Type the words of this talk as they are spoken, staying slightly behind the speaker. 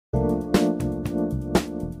Hey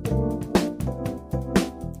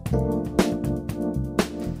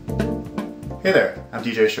there, I'm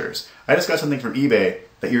DJ Schurz. I just got something from eBay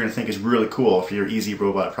that you're going to think is really cool for your easy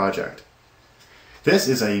robot project. This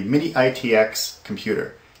is a Mini ITX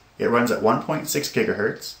computer. It runs at 1.6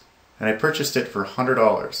 gigahertz, and I purchased it for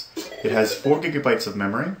 $100. It has 4 gigabytes of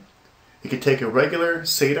memory. It can take a regular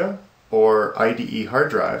SATA or IDE hard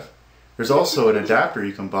drive. There's also an adapter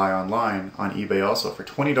you can buy online on eBay also. For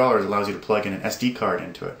 $20 it allows you to plug in an SD card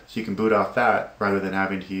into it, so you can boot off that rather than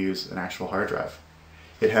having to use an actual hard drive.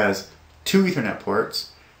 It has 2 Ethernet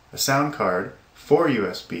ports, a sound card, 4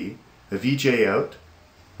 USB, a VGA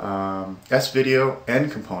out, S-video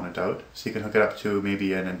and component out, so you can hook it up to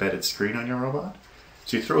maybe an embedded screen on your robot.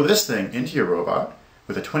 So you throw this thing into your robot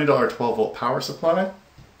with a $20 12-volt power supply,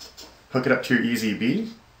 hook it up to your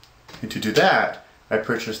EZB, and to do that, I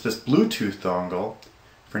purchased this Bluetooth dongle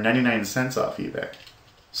for 99 cents off eBay.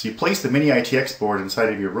 So you place the Mini ITX board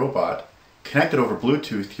inside of your robot, connect it over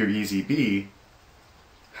Bluetooth to your EZB.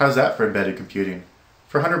 How's that for embedded computing?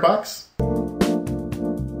 For $100 bucks?